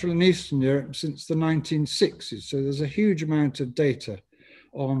Central and Eastern Europe since the 1960s, so there's a huge amount of data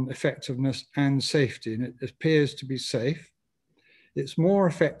on effectiveness and safety, and it appears to be safe. It's more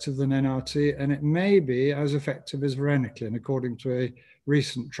effective than NRT, and it may be as effective as varenicline, according to a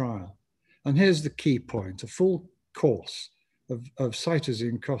recent trial. And here's the key point. A full course of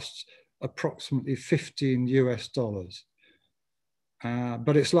cytosine costs approximately $15 US.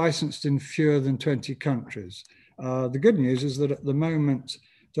 But it's licensed in fewer than 20 countries. The good news is that at the moment,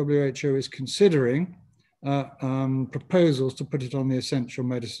 WHO is considering proposals to put it on the essential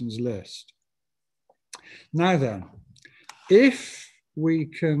medicines list. Now then, if we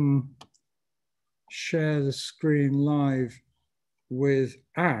can share the screen live with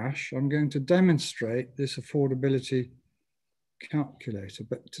Ash, I'm going to demonstrate this affordability calculator,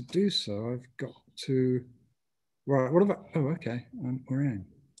 but to do so, I've got to, right, what about, oh, okay, we're in.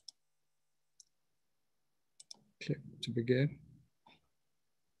 Click to begin.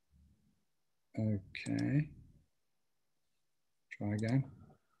 Okay, try again.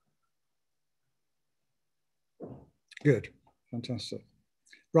 Good, fantastic.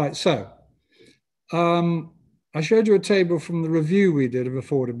 Right, so I showed you a table from the review we did of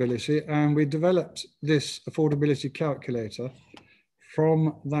affordability, and we developed this affordability calculator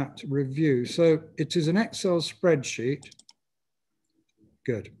from that review. So it is an Excel spreadsheet,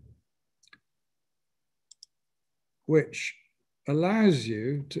 good, which allows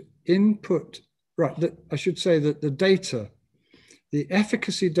you to input, right, I should say that the data, the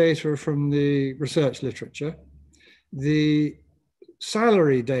efficacy data are from the research literature, the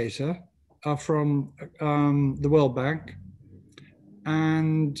salary data are from the World Bank,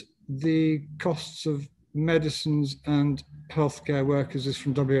 and the costs of medicines and healthcare workers is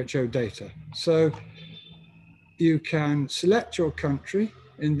from WHO data. So you can select your country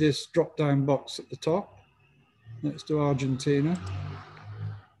in this drop-down box at the top. Let's do Argentina.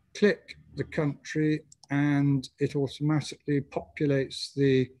 Click the country and it automatically populates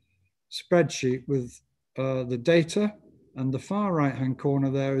the spreadsheet with the data. And the far right-hand corner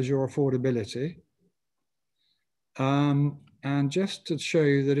there is your affordability. And just to show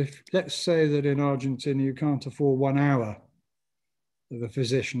you that if, let's say that in Argentina, you can't afford 1 hour of a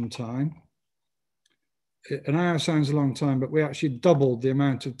physician time. An hour sounds a long time, but we actually doubled the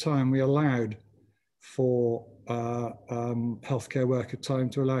amount of time we allowed for healthcare worker time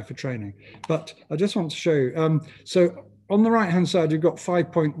to allow for training. But I just want to show you. So on the right-hand side, you've got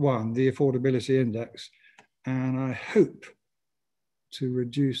 5.1, the affordability index. And I hope to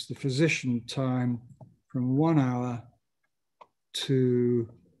reduce the physician time from 1 hour to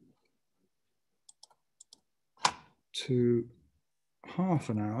half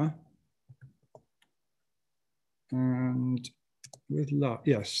an hour. And with luck,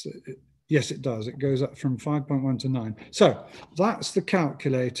 yes, yes, it does. It goes up from 5.1 to 9. So that's the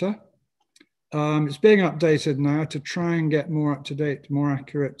calculator. It's being updated now to try and get more up-to-date, more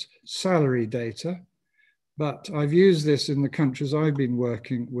accurate salary data. But I've used this in the countries I've been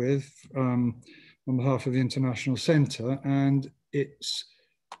working with on behalf of the International Centre, and it's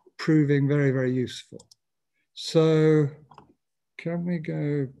proving very, very useful. So can we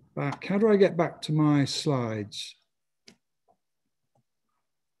go back? How do I get back to my slides?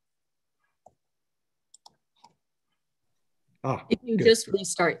 If you good. just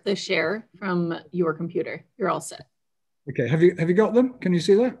restart the share from your computer, you're all set. Okay, have you got them? Can you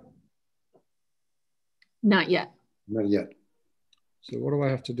see that? Not yet. Not yet. So what do I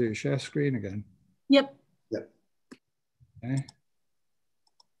have to do? Share screen again? Yep. Yep. Okay.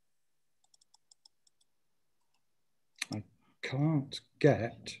 I can't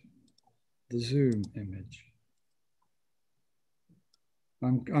get the Zoom image.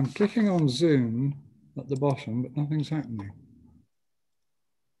 I'm clicking on Zoom at the bottom, but nothing's happening.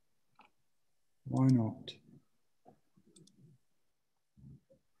 Why not?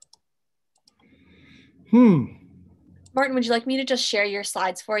 Martin, would you like me to just share your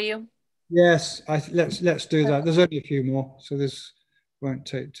slides for you? Yes, let's do that. There's only a few more, so this won't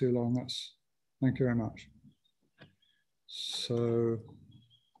take too long. Thank you very much. So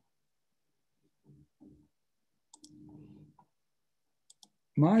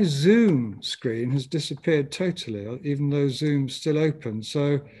my Zoom screen has disappeared totally, even though Zoom's still open.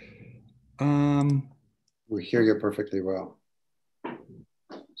 So we hear you perfectly well.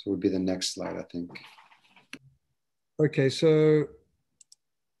 So it would be the next slide, I think. Okay, so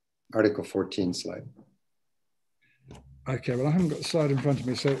Article 14 slide. Okay, well, I haven't got the slide in front of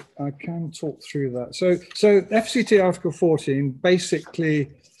me, so I can talk through that. So FCT Article 14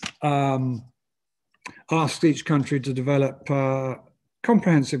 basically asked each country to develop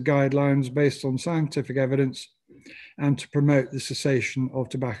comprehensive guidelines based on scientific evidence and to promote the cessation of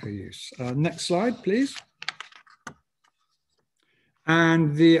tobacco use. Next slide, please.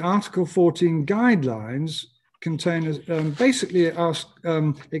 And the Article 14 guidelines contain, basically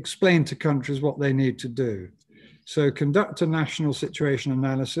explain to countries what they need to do. So conduct a national situation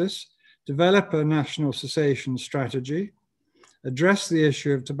analysis, develop a national cessation strategy, address the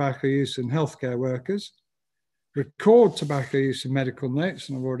issue of tobacco use in healthcare workers, record tobacco use in medical notes,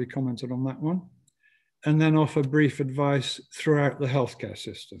 and I've already commented on that one, and then offer brief advice throughout the healthcare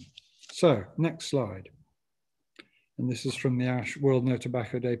system. So next slide. And this is from the ASH World No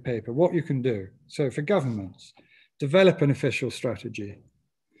Tobacco Day paper, what you can do. So for governments, develop an official strategy,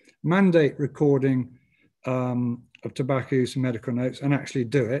 mandate recording of tobacco use in medical notes, and actually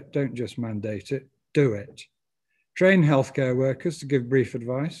do it. Don't just mandate it, do it. Train healthcare workers to give brief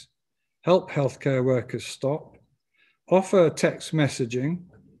advice, help healthcare workers stop, offer text messaging,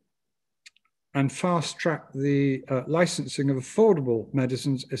 and fast track the licensing of affordable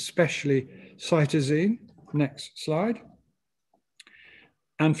medicines, especially cytosine. Next slide.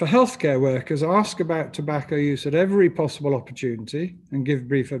 And for healthcare workers, ask about tobacco use at every possible opportunity and give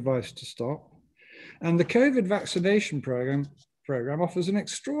brief advice to stop. And the COVID vaccination program offers an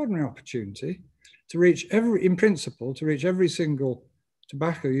extraordinary opportunity to reach in principle, to reach every single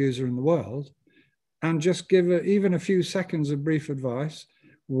tobacco user in the world, and just give even a few seconds of brief advice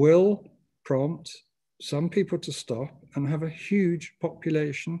will prompt some people to stop and have a huge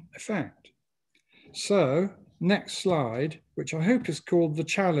population effect. So next slide, which I hope is called the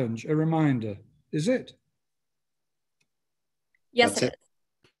challenge, a reminder. Is it? Yes, it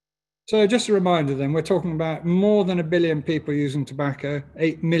is. So just a reminder then, we're talking about more than 1 billion people using tobacco,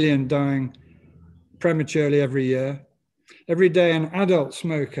 8 million dying prematurely every year. Every day an adult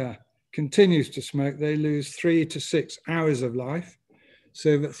smoker continues to smoke, they lose 3 to 6 hours of life.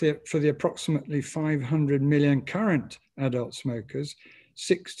 So that for the approximately 500 million current adult smokers,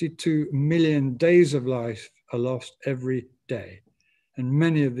 62 million days of life are lost every day. And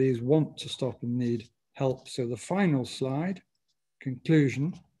many of these want to stop and need help. So the final slide, conclusion.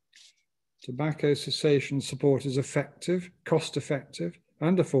 Tobacco cessation support is effective, cost-effective,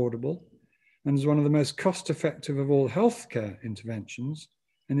 and affordable, and is one of the most cost-effective of all healthcare interventions,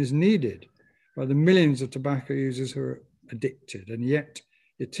 and is needed by the millions of tobacco users who are addicted, and yet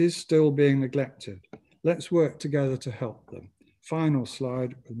it is still being neglected. Let's work together to help them. Final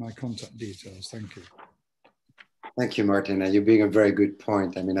slide with my contact details. Thank you. Thank you, Martin. And you bring a very good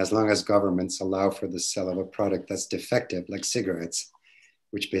point. I mean, as long as governments allow for the sale of a product that's defective, like cigarettes,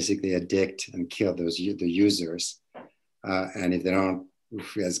 which basically addict and kill the users, and if they don't,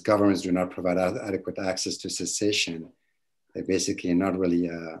 as governments do not provide adequate access to cessation, they basically are not really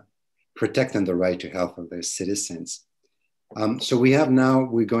protecting the right to health of their citizens. So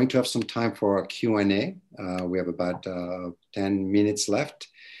we're going to have some time for a Q&A. We have about 10 minutes left.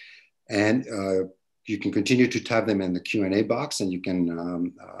 And you can continue to type them in the Q&A box, and you can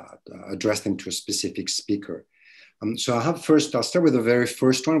address them to a specific speaker. So I'll start with the very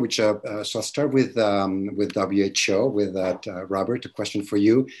first one, so I'll start with WHO, with Robert, a question for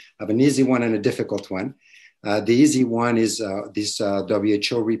you. I have an easy one and a difficult one. The easy one is this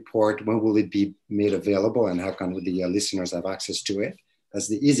WHO report, when will it be made available, and how can the listeners have access to it? That's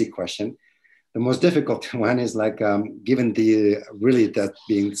the easy question. The most difficult one is given that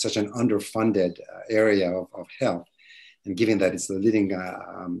being such an underfunded area of health, and given that it's the leading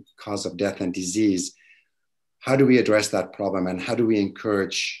cause of death and disease, how do we address that problem, and how do we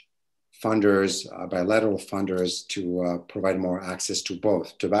encourage funders, bilateral funders, to provide more access to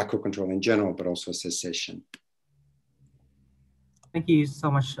both tobacco control in general, but also cessation? Thank you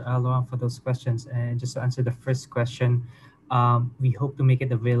so much, Laurent, for those questions. And just to answer the first question, we hope to make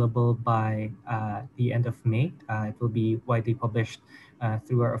it available by the end of May. It will be widely published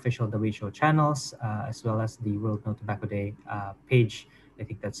through our official WHO channels, as well as the World No Tobacco Day page. I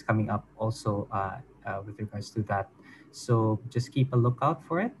think that's coming up also with regards to that. So just keep a lookout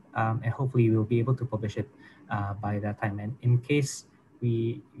for it, and hopefully we'll be able to publish it by that time. And in case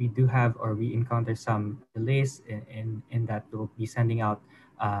we do have, or we encounter some delays in that, we'll be sending out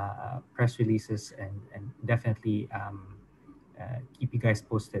press releases and definitely keep you guys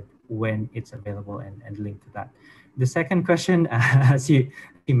posted when it's available and link to that. The second question, as you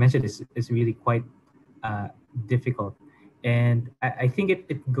mentioned, is really quite difficult. And I think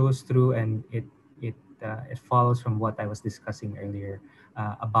it goes through, and it follows from what I was discussing earlier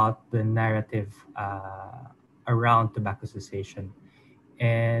about the narrative around tobacco cessation.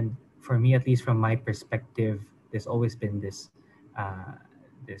 And for me, at least from my perspective, there's always been this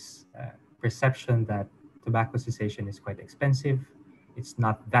perception that tobacco cessation is quite expensive. It's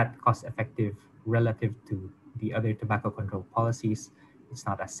not that cost effective relative to the other tobacco control policies. It's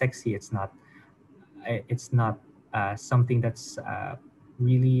not as sexy. It's not something that's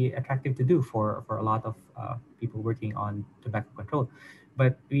really attractive to do for a lot of people working on tobacco control.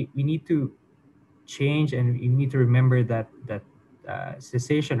 But we need to change, and we need to remember that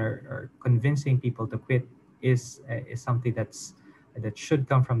cessation or convincing people to quit is something that should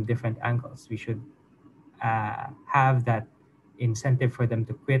come from different angles. We should have that incentive for them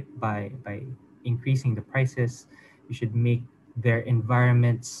to quit by increasing the prices. We should make their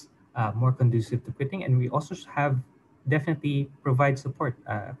environments more conducive to quitting, and we also have definitely provide support,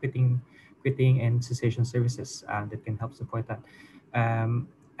 quitting and cessation services that can help support that.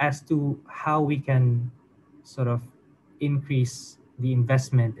 As to how we can sort of increase the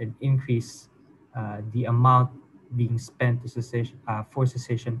investment and increase the amount being spent to cessation, for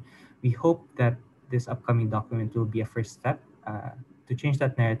cessation, we hope that this upcoming document will be a first step to change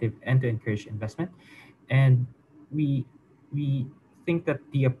that narrative and to encourage investment. And we think that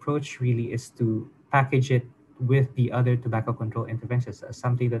the approach really is to package it with the other tobacco control interventions as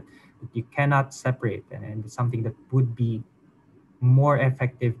something that you cannot separate, and it's something that would be more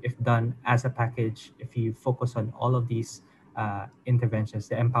effective if done as a package, if you focus on all of these interventions,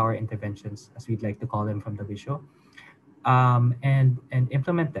 the empower interventions, as we'd like to call them from WHO, and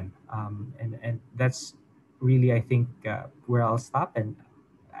implement them. And that's really, I think, where I'll stop. And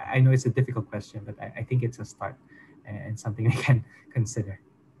I know it's a difficult question, but I think it's a start and something we can consider.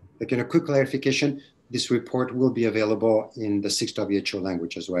 Again, a quick clarification. This report will be available in the 6 WHO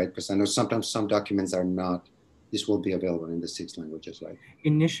languages, right? Because I know sometimes some documents are not. This will be available in the 6 languages, right?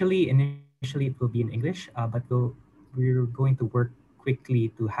 Initially it will be in English, but we're going to work quickly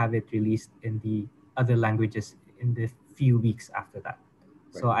to have it released in the other languages in the few weeks after that.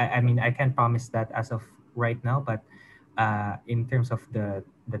 Right. So I mean, I can't promise that as of right now, but in terms of the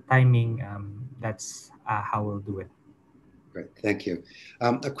timing, that's how we'll do it. Great, thank you.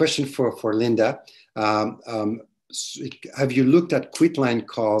 A question for Linda. have you looked at quitline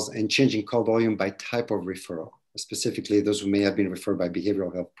calls and changing call volume by type of referral, specifically those who may have been referred by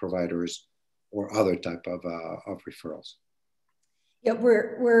behavioral health providers or other type of referrals?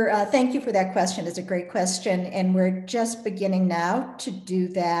 Yeah, thank you for that question. It's a great question. And we're just beginning now to do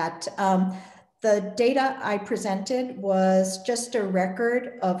that. The data I presented was just a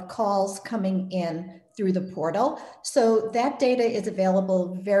record of calls coming in through the portal. So that data is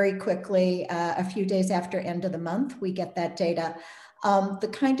available very quickly. A few days after end of the month, we get that data. The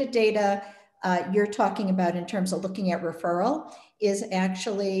kind of data you're talking about in terms of looking at referral is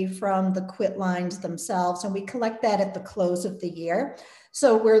actually from the quitlines themselves, and we collect that at the close of the year.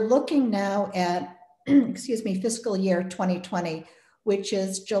 So we're looking now at, excuse me, fiscal year 2020, which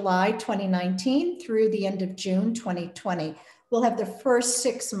is July 2019 through the end of June 2020. We'll have the first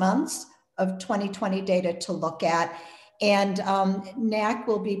 6 months of 2020 data to look at. And NAQ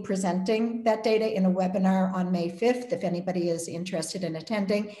will be presenting that data in a webinar on May 5th, if anybody is interested in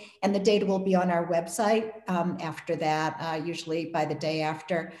attending. And the data will be on our website after that, usually by the day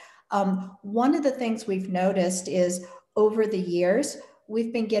after. One of the things we've noticed is over the years,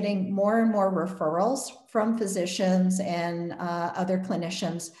 we've been getting more and more referrals from physicians and other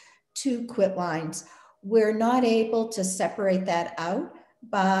clinicians to quitlines. We're not able to separate that out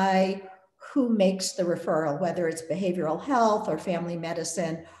by who makes the referral, whether it's behavioral health or family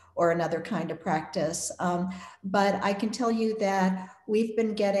medicine or another kind of practice. But I can tell you that we've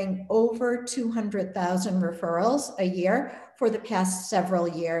been getting over 200,000 referrals a year for the past several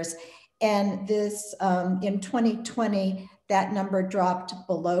years. And this, in 2020, that number dropped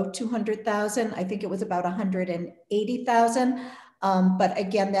below 200,000. I think it was about 180,000. But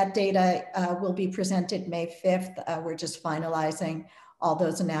again, that data will be presented May 5th. We're just finalizing all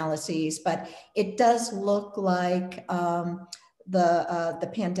those analyses, but it does look like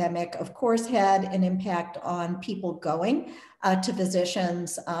the pandemic, of course, had an impact on people going to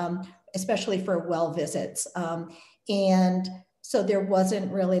physicians, especially for well visits. And so there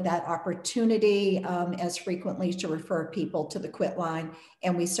wasn't really that opportunity as frequently to refer people to the quitline.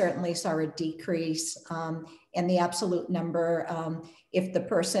 And we certainly saw a decrease in the absolute number. If the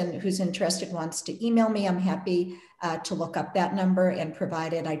person who's interested wants to email me, I'm happy to look up that number and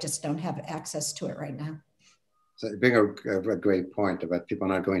provide it. I just don't have access to it right now. So you bring a great point about people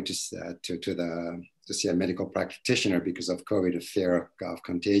not going to see a medical practitioner because of COVID, a fear of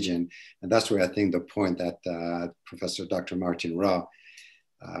contagion. And that's where I think the point that Professor Dr. Martin Raw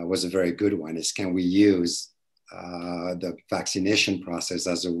was a very good one is, can we use the vaccination process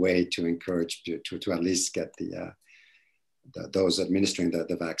as a way to encourage to at least get those administering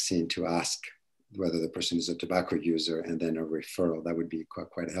the vaccine to ask whether the person is a tobacco user, and then a referral. That would be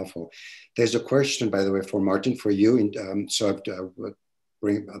quite helpful. There's a question, by the way, for Martin, for you. So I've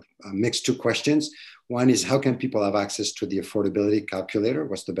mixed two questions. One is, how can people have access to the affordability calculator?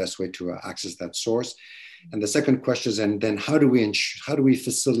 What's the best way to access that source? And the second question is, and then how do we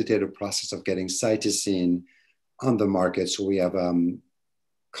facilitate a process of getting cytosine on the market so we have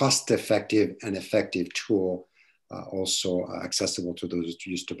cost-effective and effective tool also accessible to those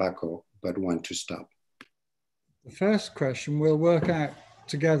who use tobacco but want to stop? The first question we'll work out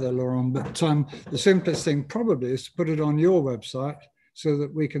together, Laurent, but the simplest thing probably is to put it on your website so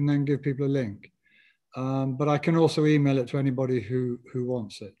that we can then give people a link. But I can also email it to anybody who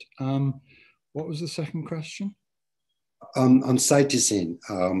wants it. What was the second question? On cytosine,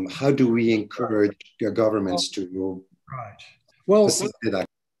 how do we encourage governments to facilitate that?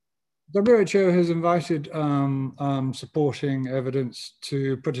 WHO has invited supporting evidence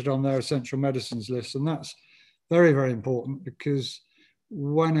to put it on their essential medicines list, and that's very, very important, because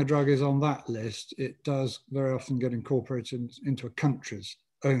when a drug is on that list, it does very often get incorporated into a country's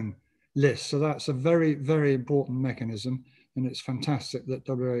own list. So that's a very, very important mechanism, and it's fantastic that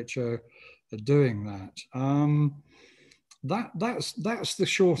WHO are doing that. That's the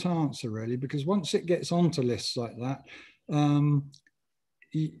short answer, really, because once it gets onto lists like that,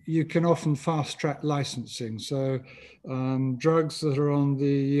 you can often fast track licensing. So drugs that are on the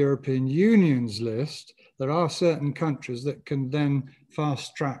European Union's list, there are certain countries that can then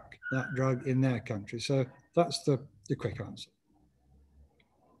fast track that drug in their country. So that's the quick answer.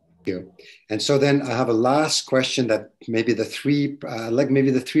 Thank you. And so then I have a last question that maybe the three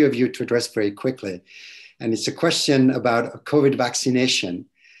of you to address very quickly. And it's a question about COVID vaccination,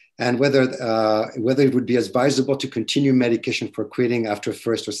 and whether it would be advisable to continue medication for quitting after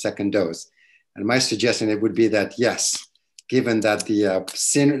first or second dose. And my suggestion, it would be that yes, given that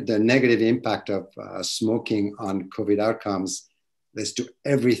the negative impact of smoking on COVID outcomes, let's do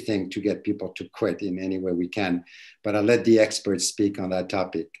everything to get people to quit in any way we can. But I'll let the experts speak on that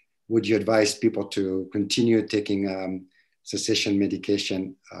topic. would you advise people to continue taking cessation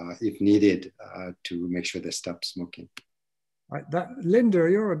medication if needed to make sure they stop smoking? Linda,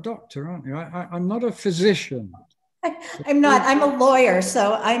 you're a doctor, aren't you? I'm not a physician. I'm not. I'm a lawyer,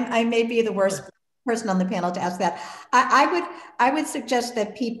 so I may be the worst person on the panel to ask that. I would suggest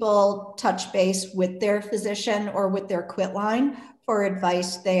that people touch base with their physician or with their quitline for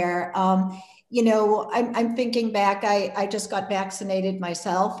advice there. You know, I'm thinking back, I just got vaccinated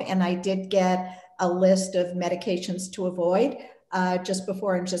myself, and I did get a list of medications to avoid just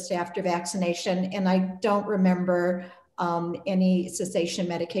before and just after vaccination. And I don't remember any cessation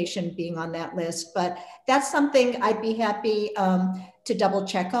medication being on that list, but that's something I'd be happy to double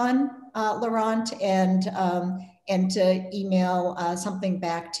check on, Laurent, and to email something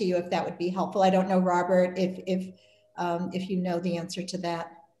back to you if that would be helpful. I don't know, Robert, if you know the answer to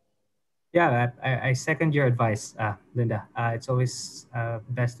that. Yeah, I second your advice, Linda. It's always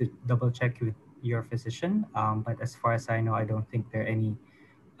best to double check with your physician. But as far as I know, I don't think there are any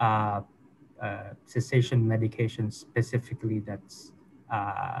cessation medications specifically that's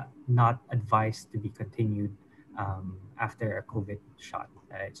not advised to be continued after a COVID shot.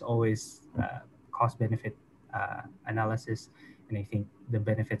 It's always cost-benefit analysis, and I think the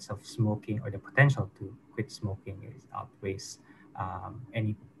benefits of smoking or the potential to quit smoking outweighs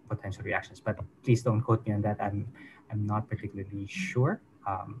any potential reactions. But please don't quote me on that. I'm not particularly sure.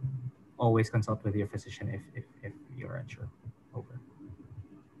 Always consult with your physician if you're unsure. Over.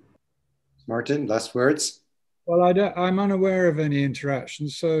 Martin, last words? Well, I'm unaware of any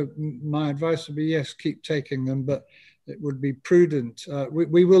interactions, so my advice would be yes, keep taking them, but it would be prudent.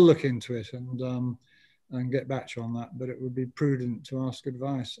 We will look into it and get back to you on that, but it would be prudent to ask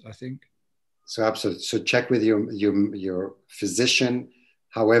advice, I think. So absolutely. So check with your physician.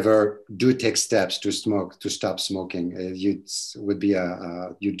 However, do take steps to stop smoking. You would be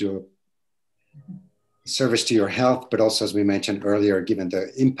you do a service to your health, but also, as we mentioned earlier, given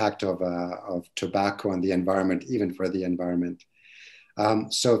the impact of tobacco on the environment, even for the environment.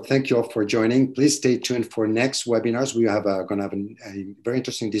 So thank you all for joining. Please stay tuned for next webinars. We are going to have a very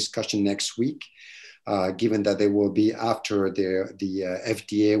interesting discussion next week, given that they will be after the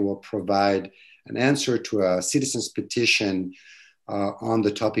FDA will provide an answer to a citizen's petition on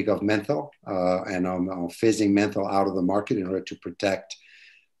the topic of menthol and on phasing menthol out of the market in order to protect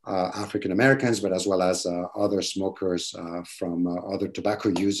African Americans, but as well as other smokers from other tobacco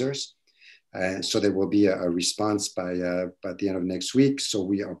users. So there will be a response by the end of next week. So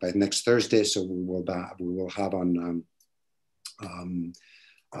we are by next Thursday. So we will have on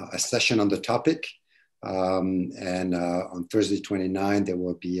a session on the topic. And on Thursday 29, there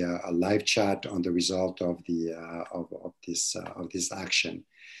will be a live chat on the result of this action.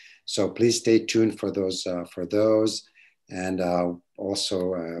 So please stay tuned for those. And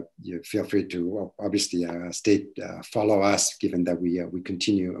also, you feel free to obviously follow us, given that we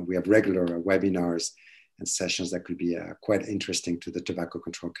continue. We have regular webinars and sessions that could be quite interesting to the tobacco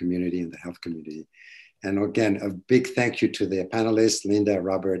control community and the health community. And again, a big thank you to the panelists, Linda,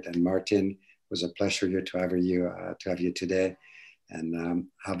 Robert, and Martin. It was a pleasure to have you today, and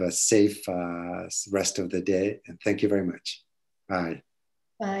have a safe rest of the day. And thank you very much. Bye.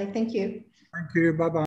 Bye. Thank you. Thank you. Bye-bye.